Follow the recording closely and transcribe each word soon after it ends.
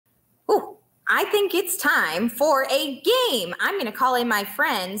Ooh, I think it's time for a game. I'm going to call in my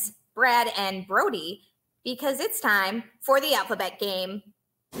friends, Brad and Brody, because it's time for the alphabet game.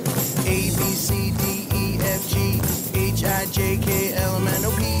 A, B, C, D, E, F, G, H, I, J, K, L, M, N,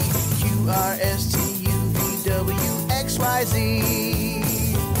 O, P, Q, R, S, T, U, V, W, X, Y, Z.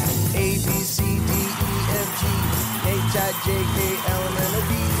 A, B, C, D, E, F, G, H, I, J, K, L, M, N, O,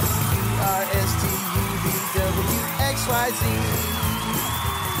 P, Q, R, S, T, U, V, W, X, Y, Z.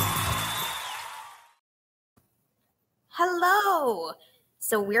 Hello.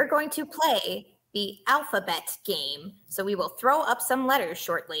 So we're going to play the alphabet game. So we will throw up some letters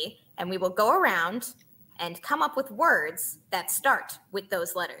shortly, and we will go around and come up with words that start with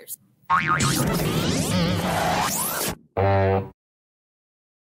those letters.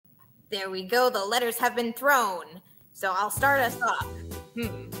 There we go. The letters have been thrown. So I'll start us off.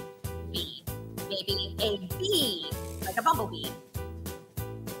 B. Maybe a bee, like a bumblebee.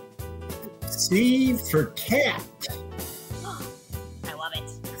 C for cat. I love it.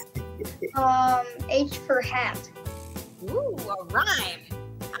 H for hat. Ooh, a rhyme.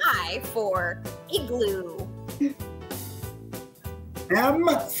 I for igloo. M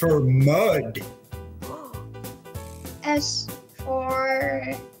for mud. S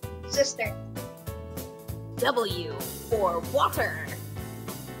for sister. W for water.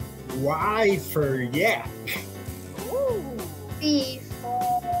 Y for yak. Ooh. B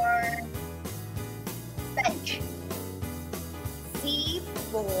for bench. C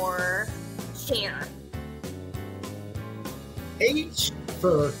for chair. H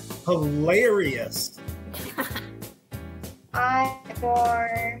for hilarious. I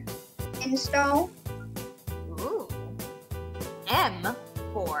for install. Ooh. M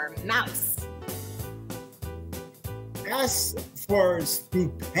for mouse. S for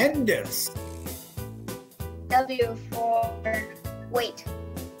stupendous. W for wait.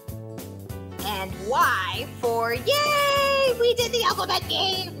 And Y for yay! We did the alphabet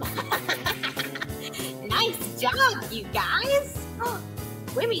game! Nice job, you guys!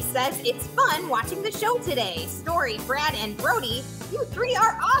 Wimee says it's fun watching the show today. Story, Brad, and Brody, you three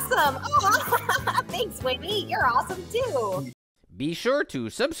are awesome! Oh, thanks, Wimee. You're awesome too. Be sure to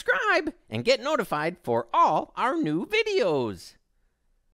subscribe and get notified for all our new videos.